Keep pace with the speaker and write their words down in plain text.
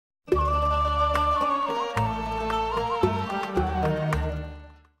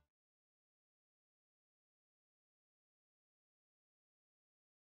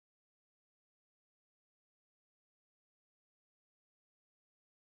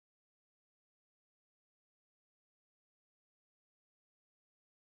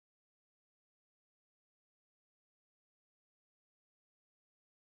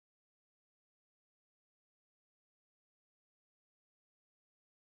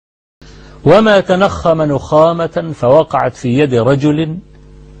وما تنخم نخامة فوقعت في يد رجل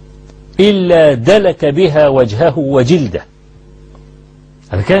إلا دلك بها وجهه وجلده.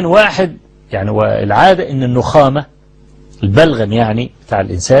 هذا كان واحد يعني، والعادة إن النخامة البلغم يعني بتاع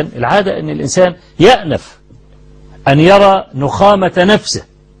الإنسان، العادة إن الإنسان يأنف أن يرى نخامة نفسه،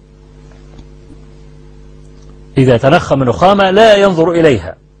 إذا تنخم نخامة لا ينظر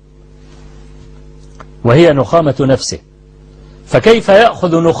إليها وهي نخامة نفسه، فكيف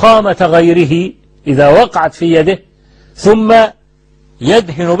يأخذ نخامة غيره إذا وقعت في يده ثم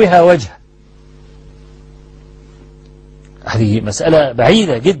يدهن بها وجهه؟ هذه مسألة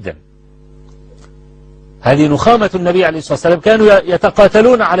بعيدة جدا. هذه نخامة النبي عليه الصلاة والسلام، كانوا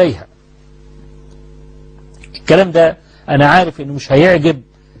يتقاتلون عليها. الكلام ده أنا عارف أنه مش هيعجب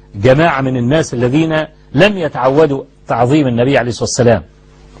جماعة من الناس الذين لم يتعودوا تعظيم النبي عليه الصلاة والسلام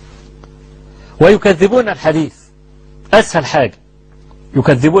ويكذبون الحديث. أسهل حاجة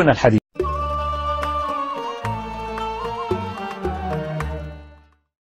يكذبون الحديث.